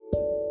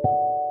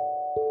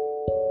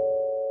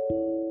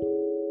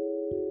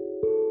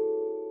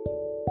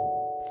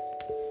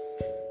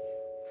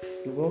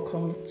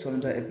welcome to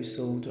another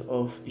episode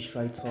of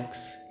Ishrai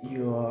Talks.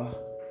 You are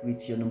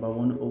with your number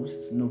one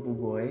host, Noble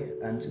Boy,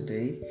 and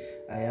today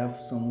I have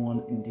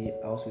someone in the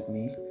house with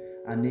me.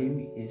 Her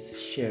name is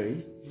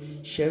Sherry.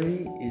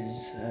 Sherry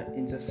is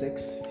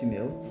intersex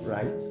female,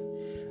 right?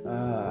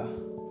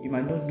 You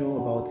might not know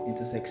about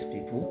intersex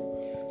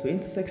people. So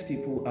intersex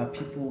people are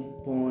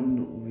people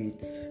born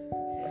with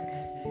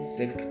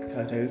sex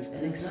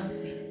characteristics.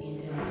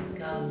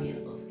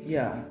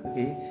 Yeah,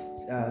 okay.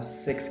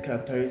 Sex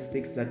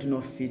characteristics that do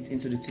not fit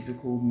into the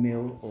typical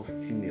male or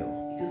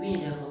female. It could be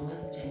in the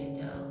hormones,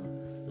 genital,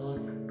 or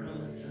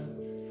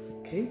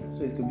chromosomes. Okay,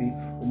 so it could be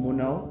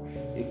hormonal,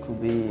 it could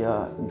be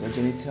in the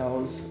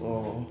genitals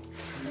or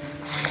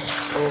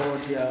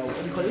their,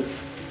 what do you call it?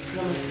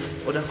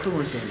 Chromosomes. Or the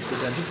chromosomes. So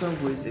there are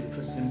different ways a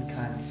person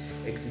can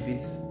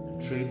exhibit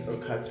traits or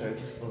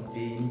characteristics of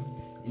being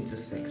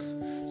intersex.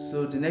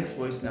 So the next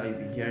voice now you'll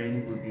be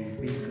hearing will be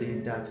basically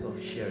that of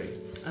Sherry.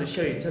 So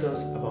Sherry, tell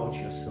us about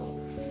yourself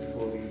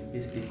before we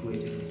basically go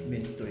into the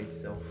main story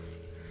itself.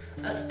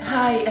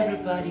 Hi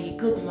everybody,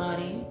 good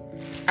morning.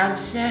 I'm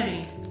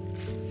Sherry,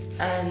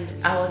 and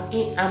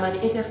I'm an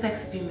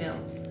intersex female.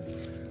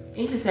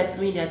 Intersex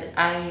means that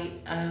I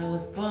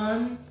was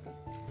born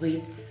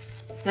with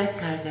sex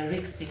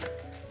characteristics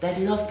that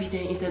do not fit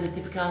into the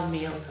typical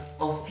male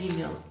or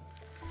female.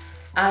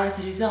 And as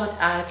a result,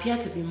 I appear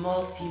to be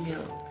more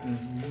female.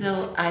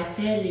 So I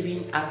started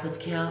living as a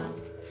girl.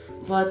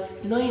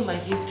 But knowing my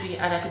history,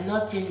 and I could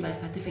not change my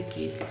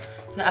certificate,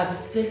 so I've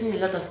been facing a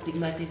lot of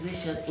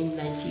stigmatization in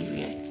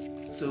Nigeria.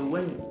 So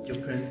when your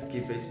parents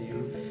gave birth to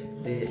you,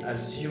 they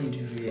assumed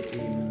you were a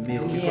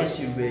male because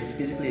you were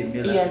basically a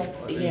male. Yes.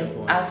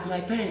 As my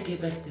parents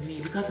gave birth to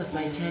me because of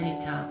my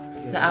genital,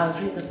 so I was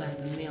raised up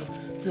as a male.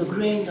 So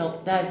growing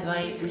up, that's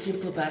why reaching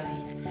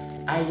puberty,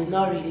 I did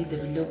not really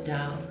develop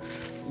down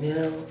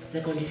male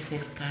secondary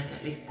sex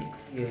characteristics.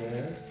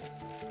 Yes.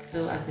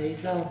 So as a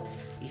result,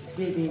 it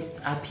made me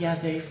appear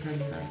very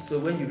feminine. So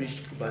when you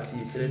reached puberty,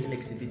 you started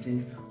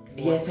exhibiting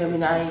feminine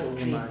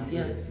traits.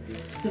 Yeah.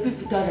 So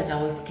people thought that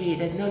I was gay.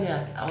 They didn't know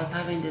that I was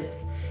having this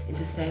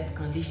intersex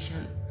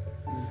condition.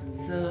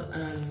 So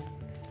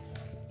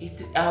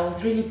I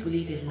was really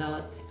bullied a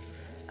lot.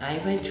 I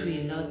went through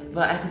a lot,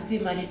 but I could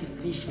still manage to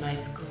finish my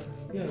school.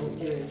 Yeah.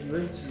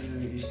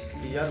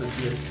 You have a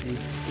BSc.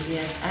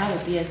 Yes, I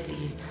have a BSc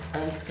in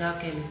analytical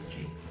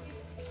chemistry.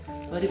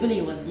 But the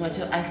bullying was much.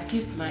 I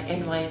skipped my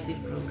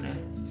NYSC program.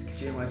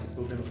 NYSC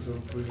program because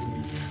of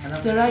bullying.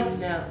 So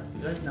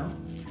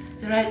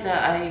right now,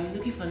 I'm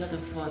looking for a lot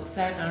of funds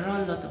so I can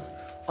run a lot of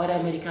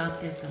other medical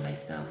tests for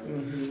myself.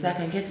 So I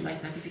can get my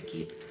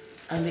certificate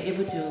and be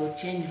able to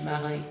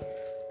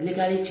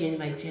legally change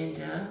my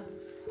gender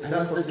and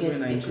also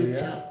get a good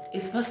job.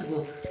 It's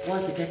possible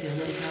once you get your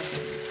medical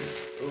certificate.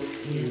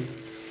 Okay. Yeah.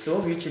 So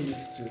what will you change it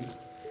to?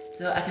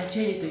 So I can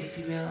change it to a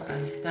female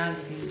and start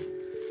living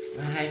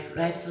my life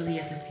rightfully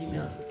as a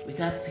female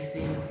without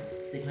facing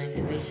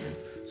stigmatization.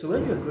 So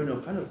when you were growing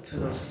up, kind of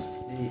tell us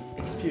the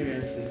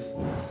experiences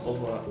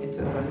of an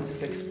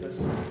intersex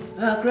person.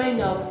 Well,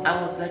 growing up,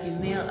 I was like a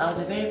male. I was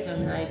a very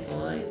feminine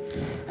boy.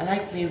 I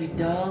like playing with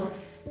dolls.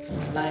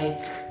 I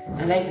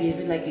like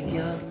behaving like a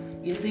girl.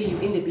 You see, you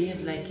in the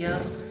behave like a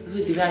girl.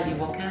 Even the way I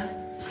walk,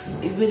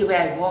 even the way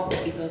I walk,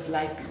 it was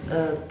like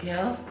a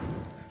girl.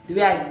 The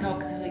way I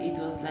talked to her, it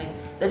was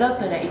like the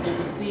doctor that it was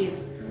the face,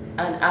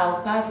 and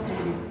I'll pass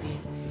through this pain.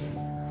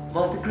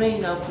 But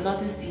growing up,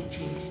 nothing still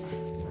changed.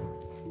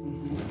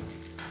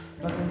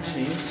 Nothing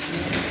changed?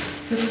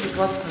 So people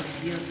got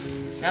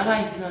confused. Now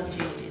why is it not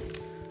changing?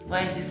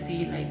 Why is it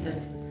still like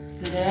this?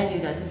 So then I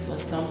knew that this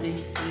was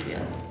something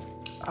serious.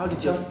 How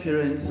did your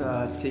parents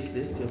take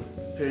this? Your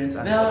parents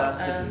and other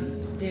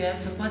siblings? They were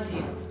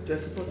supportive. They were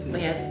supportive?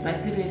 Yes, my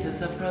siblings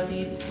were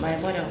supportive. My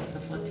mother was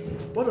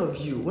supportive. What of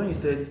you? When you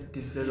started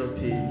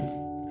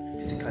developing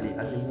physically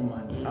as a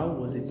woman, how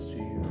was it to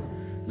you?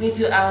 Me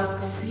too, I was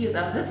confused.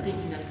 I was just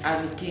thinking that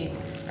I'm a gay.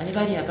 I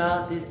never knew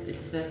about this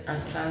intersex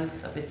and trans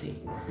of a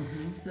thing.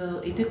 So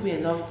it took me a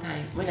long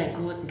time. When I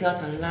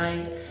got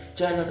online,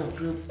 joined a lot of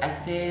groups, I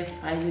started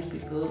finding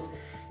people.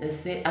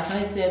 After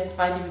I started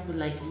finding people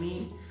like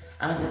me,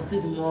 I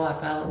understood more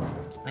about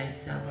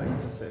myself. About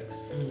intersex.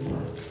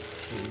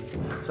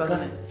 So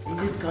in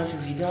this country,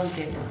 we don't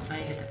get to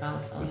find it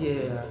about us.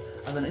 Yeah.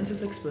 As an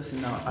intersex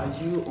person now, are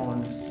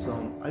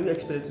you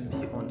expected to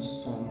be on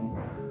some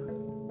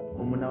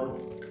hormonal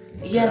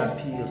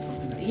therapy or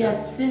something like that?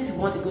 Yes, since you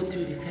want to go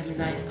through the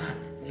feminine part,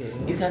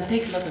 you can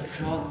take a lot of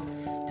drugs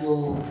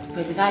to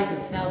feminize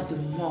yourself the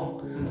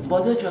more.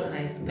 But those drugs are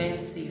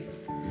expensive.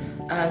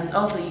 And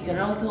also you can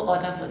also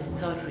order for the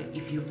surgery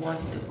if you want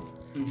to.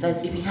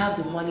 That's if you have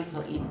the money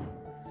for it.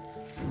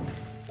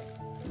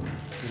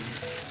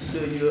 So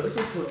you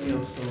also told me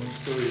of some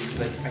stories,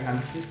 like I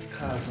can see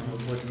scars on your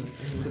body.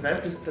 So can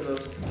you please tell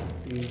us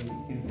the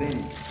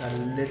events that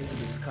led to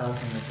the scars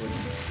on your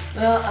body?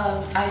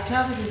 Well, I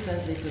traveled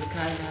recently to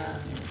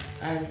Canada,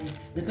 and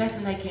the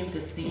person I came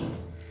to see,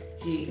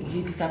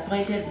 he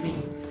disappointed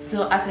me.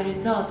 So as a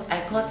result,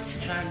 I got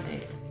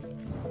stranded.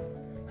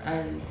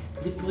 and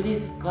the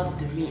police got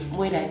to me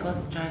when I got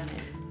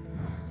stranded.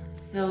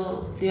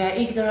 So they are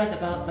ignorant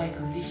about my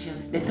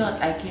condition. They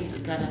thought I came to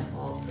Ghana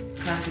for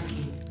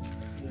trafficking.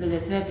 So they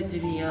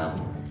beat me up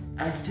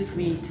and took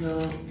me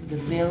into the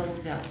male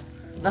cell.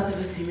 Not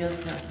even female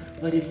cell,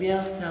 but the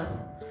male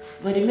cell.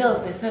 But the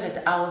males, they said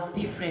that I was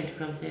different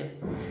from them.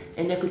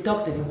 And they could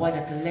talk to the one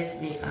that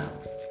let me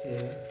out.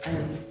 Yeah.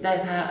 And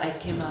that's how I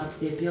came out.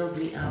 They bailed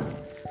me out.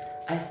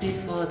 I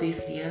stayed 4 days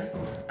here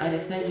and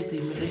they sent me to the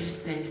immigration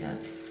center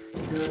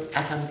so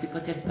I can be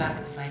deported back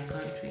to my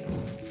country.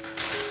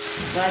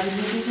 But at the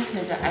immigration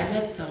center, I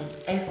met some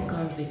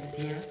ex-convicts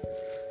here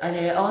and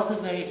they were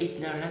also very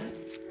ignorant.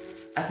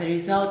 As a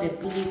result, they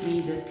bullied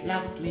me, they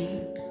slapped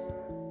me.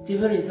 It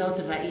even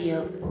resulted in my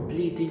ear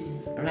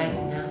bleeding right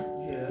now.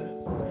 Yeah.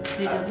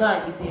 So it was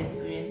not an easy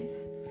experience,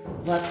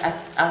 but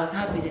I was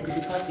happy they could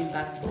deport me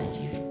back to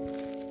Nigeria.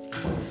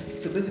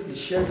 So basically,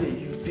 Sherry,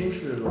 you've been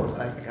through a lot.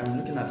 I'm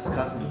looking at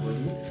scars in the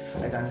body.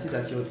 I can see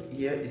that your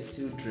ear is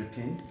still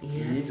dripping. Yeah.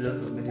 You need a lot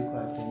of medical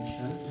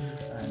attention,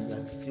 and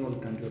let's see what we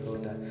can do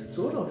about that.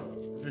 So, what of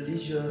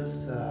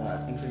religious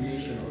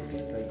inclination or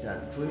things like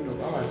that? Growing up,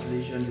 how has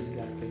religion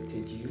basically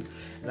affected you?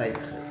 Like,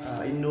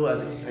 are you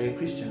a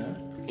Christian? Huh?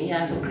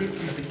 Yeah, as a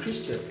Christian. As a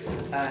Christian,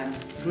 and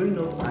growing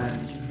up,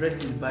 and you've read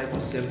in the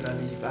Bible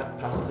severally, you've had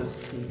pastors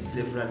say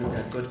severally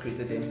that God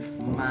created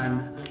them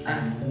man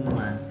and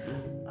woman.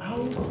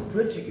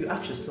 Where do you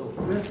ask yourself,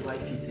 where do I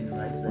fit in,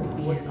 right? Like,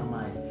 what am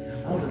I?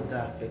 How does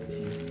that affect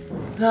you?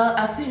 Well,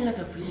 I've seen a lot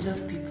of religious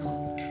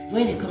people,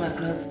 when they come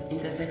across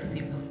intersex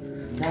people,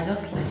 they're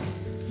just like,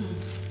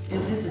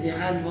 if this is the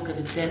handwork of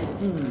the devil,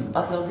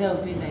 or some of them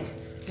will be like,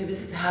 maybe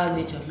this is how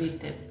nature made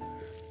them,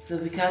 so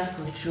we can't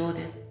control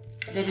them.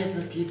 Let us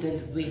just leave them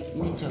the way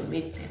nature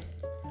made them.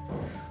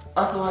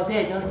 Or some of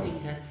them just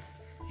think that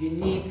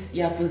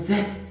you are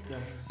possessed,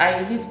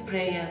 and you need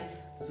prayers.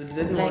 So did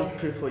anyone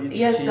pray for you to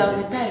yes, change there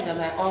was it? a time that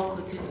my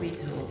uncle took me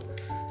to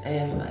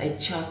a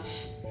church.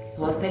 He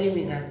was telling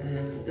me that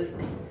this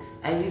thing,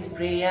 I need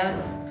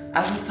prayers.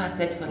 I haven't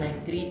fasted for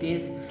like 3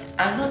 days,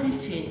 and nothing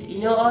changed.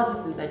 You know, all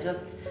these things are just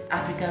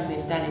African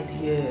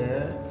mentality.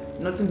 Yeah,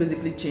 nothing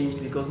basically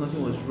changed because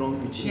nothing was wrong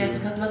with you. Yes,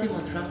 because nothing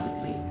was wrong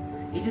with me.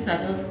 These are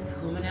just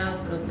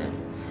hormonal problems.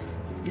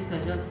 These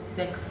are just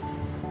sex,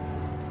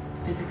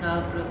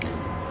 physical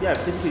problems. Yeah,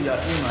 basically you're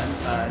human,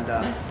 and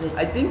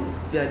I think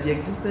that the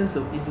existence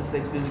of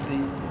intersex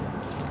basically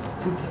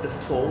puts the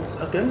fault,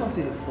 okay, let me not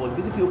say the fault,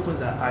 basically opens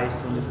our eyes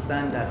to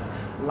understand that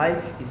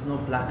life is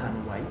not black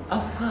and white.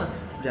 Of course.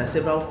 There are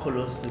several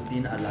colors to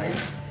being alive.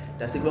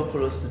 There are several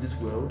colors to this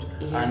world,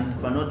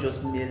 and we're not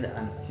just male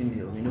and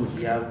female. You know,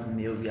 we have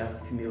male, we have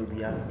female,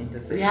 we have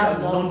intersex, we have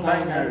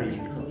non-binary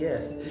people.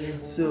 Yes.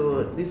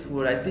 So this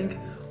world, I think,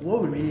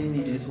 what we really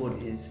need in this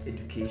world is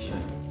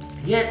education.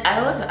 Yes, I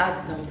want to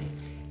add something.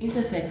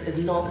 Intersex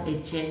is not a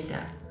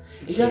gender.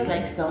 It's just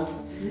like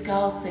some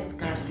physical sex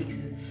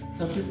characteristics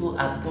some people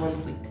are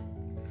born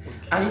with.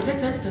 An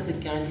intersex person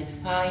can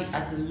identify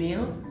as a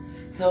male,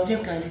 some of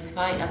them can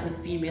identify as a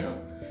female,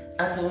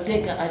 and some of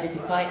them can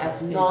identify as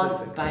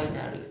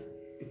non-binary.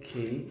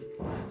 Okay.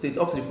 So it's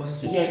up to the person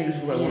to choose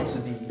who I want to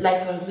be.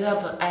 Like for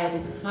example, I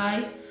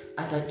identify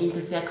as an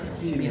intersex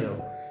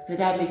female. So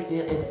that makes me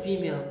a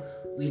female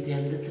with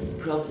little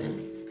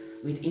problems,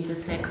 with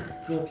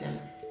intersex problems.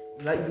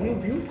 Like, do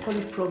you call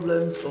it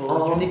problems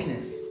or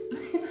uniqueness?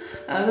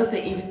 I would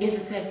say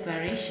intersex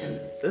variation.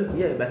 Oh,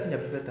 yeah, but I think I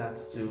prefer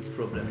that to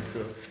problems.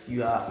 So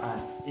you are an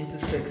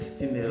intersex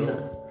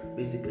female,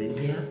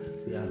 basically. Yeah.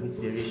 Yeah, with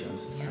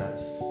variations. Yeah.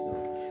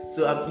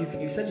 So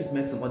you said you've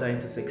met some other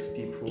intersex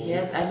people.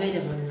 Yes, I met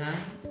them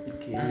online.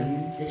 Okay.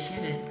 And they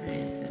shared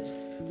experiences.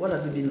 What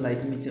has it been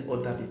like meeting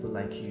other people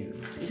like you?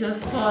 It was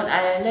fun.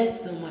 I learned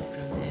so much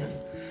from them.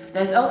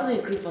 There's also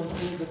a group of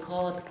people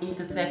called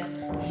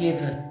Intersex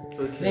Haven.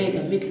 Okay. Where you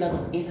can meet lots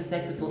of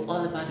intersex people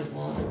all over the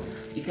world.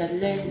 You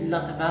can learn a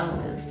lot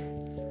about this.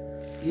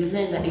 You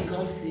learn that it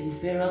comes in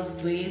various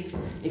ways.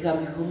 It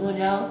can be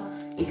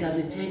hormonal, it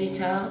can be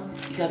genital,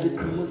 it can be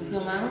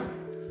chromosomal.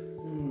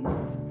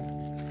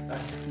 I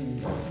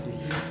see.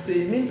 So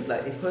it means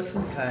like a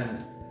person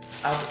can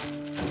have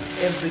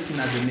everything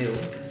as a male,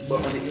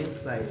 but on the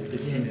inside it's a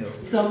female.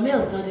 So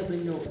males don't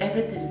even know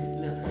everything is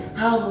male.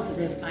 How most of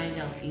them find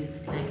out is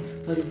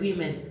like for the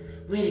women,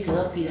 when they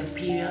cannot see their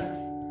period,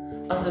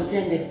 or some of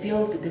them they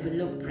fail to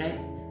develop breast.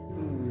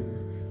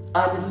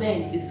 Or the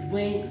men is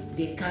when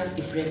they can't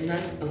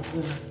impregnate a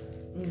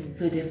woman.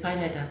 So they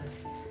find out that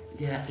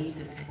they are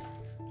intersex.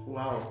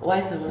 Wow.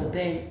 Why some of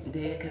them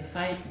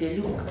they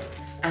look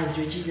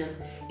androgynous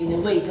in a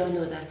way you don't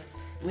know that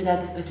whether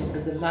this person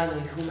is a man or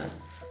a woman.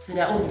 So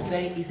their own is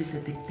very easy to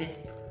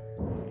detect.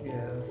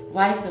 Yeah.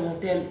 Why some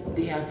of them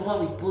they are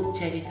born with both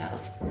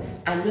genitals,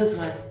 and those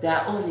ones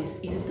their own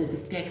is easy to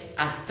detect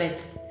at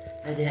birth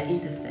that they are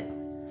intersex.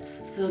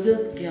 So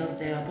those girls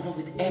they are born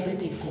with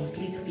everything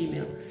complete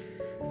female.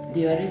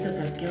 They were raised up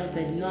as girls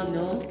that did not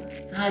know.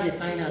 So how they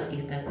find out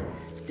is that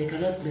they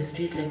cannot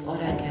menstruate like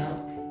other girls.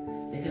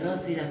 They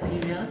cannot see their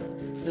period,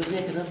 so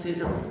they cannot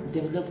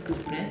develop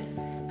good breasts.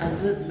 And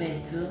those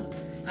men too,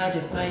 how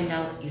they find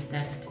out is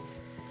that,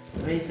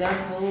 for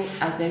example,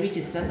 as they reach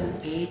a certain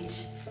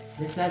age,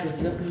 they start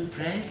developing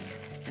breasts,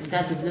 they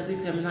start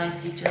developing feminine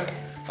features,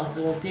 or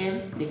some of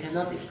them, they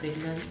cannot be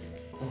pregnant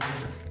or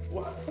women.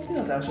 Well, something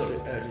else I actually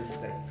heard is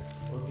like,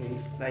 okay,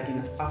 like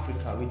in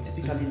Africa, we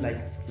typically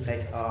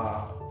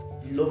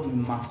love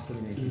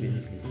masculinity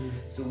basically.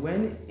 So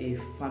when a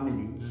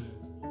family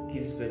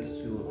gives birth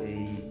to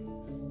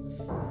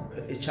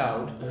a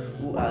child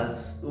who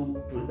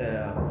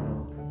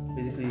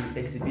basically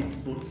exhibits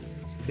both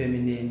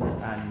feminine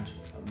and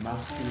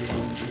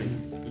masculine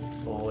traits,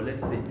 or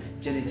let's say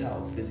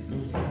genitals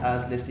basically,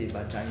 as let's say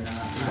vagina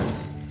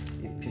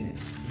and a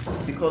penis,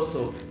 because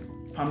of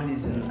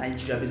families in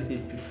Nigeria basically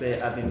prefer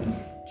having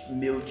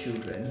male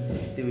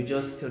children, they will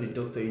just tell the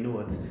doctor, you know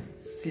what,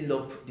 seal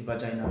up the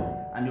vagina,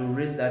 and they'll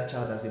raise that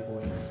child as a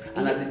boy.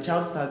 And as the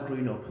child starts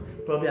growing up,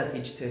 probably at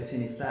age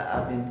 13, he starts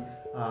having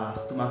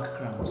stomach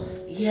cramps.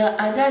 Yeah,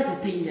 and that's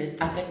the thing that's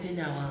affecting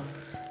our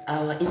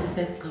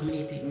intersex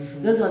community.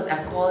 Those ones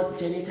are called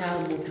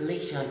genital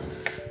mutilation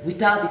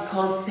without the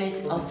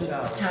consent of the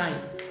child.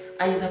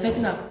 And it's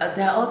affecting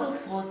there are also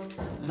forced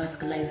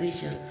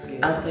masculinization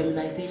and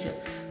feminization.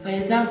 For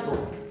example,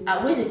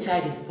 when a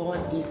child is born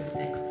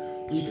intersex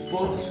with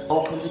both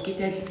or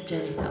complicated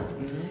genitals,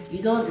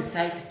 you don't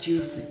decide to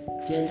choose the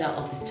gender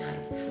of the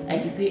child.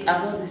 Like you say,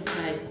 I want this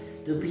child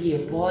to be a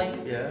boy,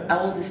 I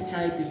want this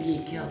child to be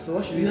a girl. So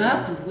what should you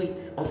have to wait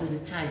until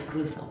the child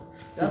grows up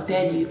to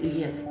tell you,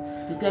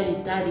 to tell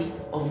you, daddy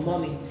or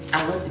mommy,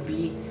 I want to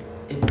be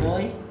a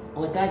boy,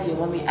 or daddy or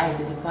mommy, I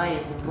identify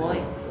as a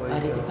boy, or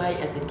identify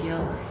as a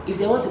girl. If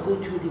they want to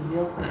go through the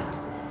male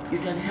path, you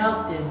can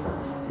help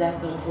them. That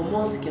some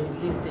hormones can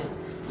place them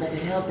that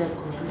can help them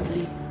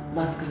completely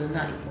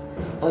masculinize.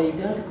 Or if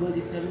they want to go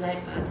the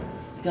feminine path,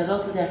 you can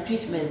also there are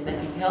treatments that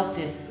can help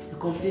them to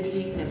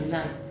completely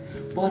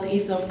feminize. But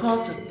in some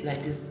cultures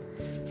like this,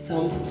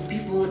 some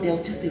people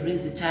they'll choose to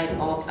raise the child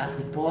up as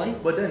a boy.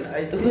 But then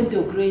even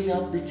though growing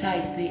up, the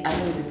child say I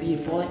want to be a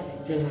boy,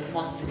 they will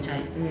force the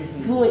child.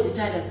 Even when the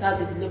child has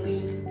started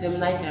developing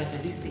feminine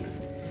characteristics,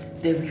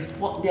 they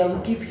will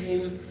give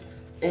him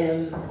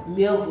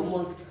male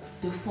hormones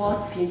to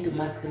force him to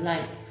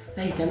masculinize,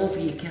 so he cannot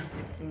be a girl.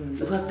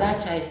 Because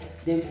that child,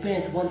 the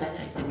parents want that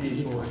child to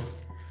be a boy.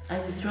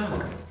 And it's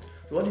wrong.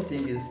 So what do you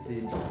think is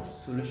the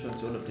solution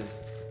to all of this?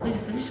 The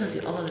solution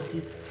to all of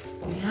this,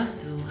 we have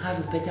to have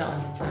a better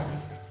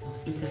understanding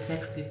of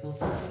intersex people.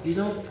 You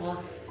don't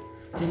force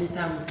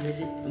genital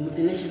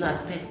mutilation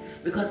at birth,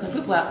 because some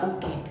people are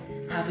okay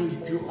having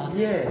the two organs.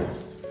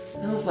 Yes.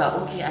 Some people are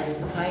okay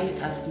identifying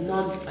as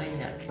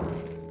non-binary.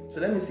 So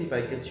let me see if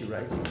I get you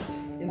right.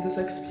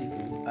 Intersex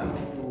people are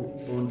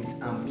people born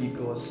with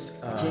ambiguous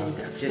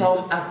genitals.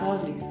 Some are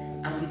born with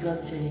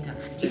ambiguous genitals.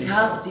 It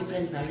has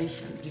different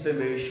variations. Different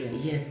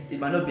variations. Yes. It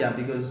might not be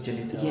ambiguous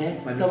genitals.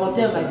 Yes. Some of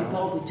them might be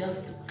born with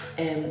just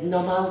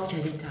normal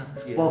genitals.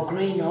 Yes. But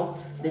growing up,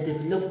 they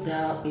develop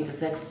their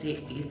intersex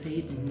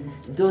stage,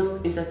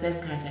 those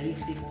intersex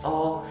characteristics,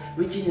 or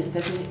reaching a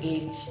certain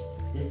age,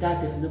 they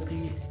start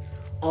developing it.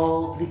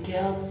 Or the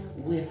girls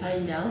will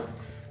find out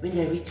when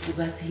they reach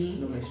puberty,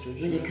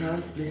 when they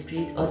can't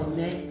menstruate, or the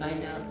men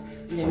find out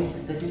when they reach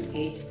a certain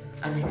age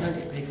and they can't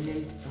get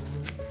pregnant.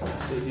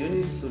 So the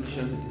only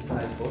solution to this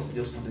is for us to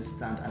just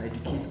understand and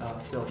educate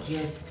ourselves.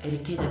 Yes,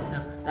 educate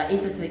ourselves. That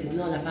intersex is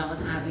not about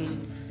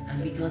having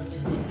ambiguous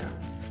gender.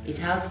 It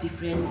has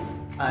different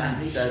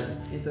variations. That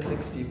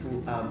intersex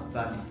people are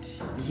valid.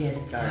 Yes,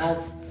 it has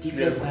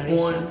different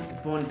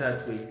variations. Born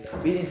that way.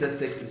 Being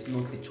intersex is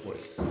not a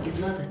choice. It's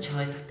not a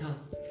choice at all.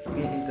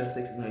 Being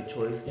intersex is not a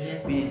choice.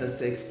 Yes. Being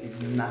intersex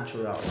is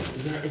natural.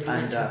 Yeah, it's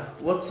and natural.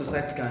 What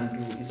society can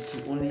do is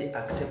to only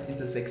accept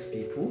intersex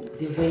people.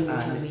 The way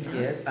we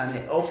yes, and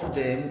help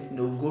them,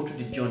 go through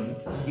the journey.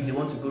 If they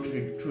want to go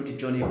through the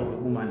journey of a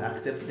woman,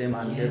 accept them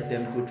and let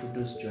them go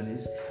through those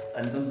journeys.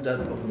 And don't do that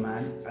of a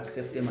man,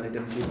 accept them and let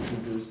them go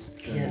through those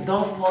journeys. Yeah,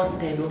 don't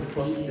force them. Don't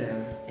force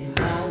them. A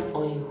man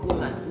or a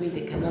woman when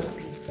they cannot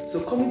be.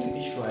 So coming to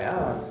Ishrai,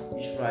 how has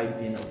Ishrai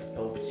been of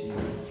help to you?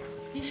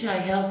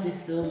 Ishrai helped me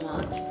so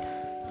much.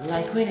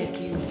 Like when I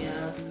came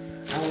here,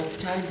 I was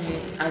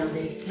stranded and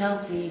they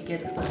helped me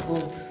get a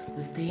home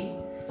to stay.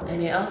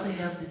 And they also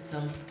helped with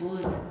some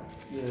food.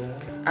 Yeah.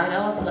 And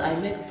also I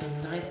met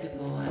some nice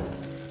people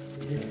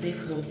at the safe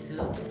home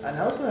too. And I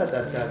also heard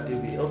that they'll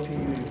be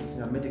helping you with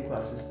your medical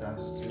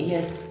assistance too.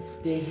 Yes,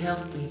 they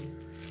helped me.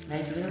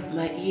 Like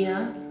my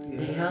ear,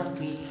 they helped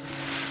me.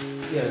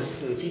 Yes,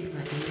 so check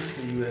my ear.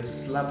 So you were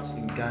slapped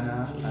in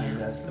Ghana,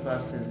 and ever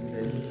since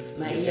then,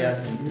 my ear has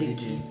been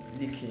leaking.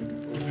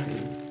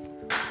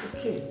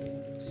 Okay.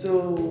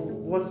 So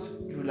what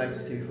would you like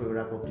to say before we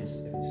wrap up this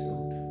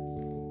episode?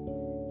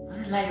 What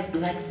would I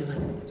like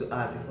to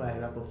add before I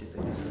wrap up this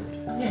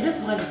episode? Okay, I just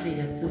want to say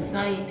that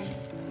society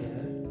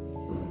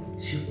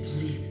should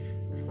please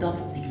stop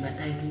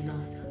stigmatizing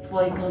us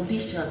for a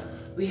condition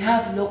we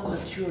have no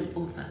control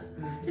over.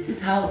 This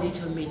is how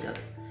nature made us.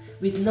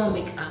 We did not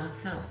make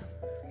ourselves.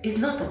 It's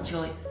not a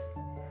choice.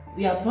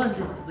 We are born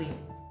this way.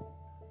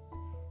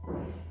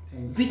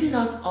 Beating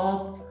us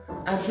up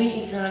and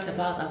being ignorant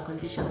about our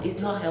condition is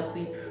not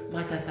helping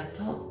matters at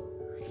all.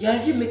 You're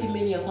already making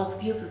many of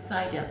us feel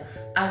suicidal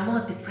and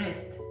more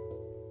depressed.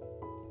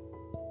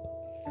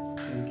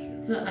 Thank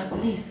you. So at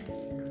least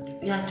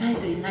we are trying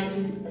to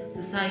enlighten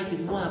society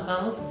more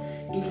about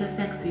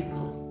intersex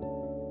people,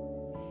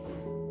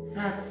 so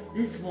that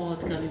this world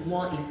can be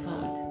more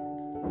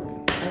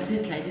informed and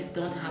things like this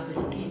don't happen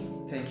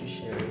again. Thank you,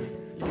 Sherry.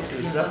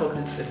 So to wrap up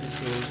this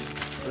episode,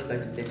 I would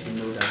like to let you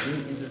know that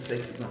being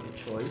intersex is not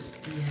a choice.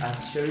 Yeah.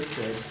 As Sherry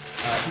said,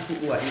 people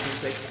who are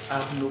intersex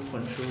have no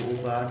control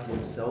over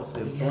themselves.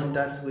 We're born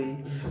that way,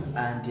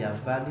 and they are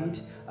valid.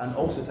 And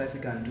all society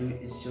can do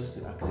is just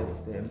to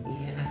accept them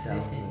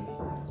that way.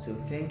 So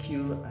thank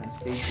you, and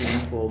stay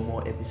tuned for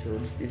more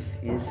episodes. This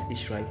is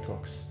Ishrai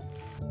Talks.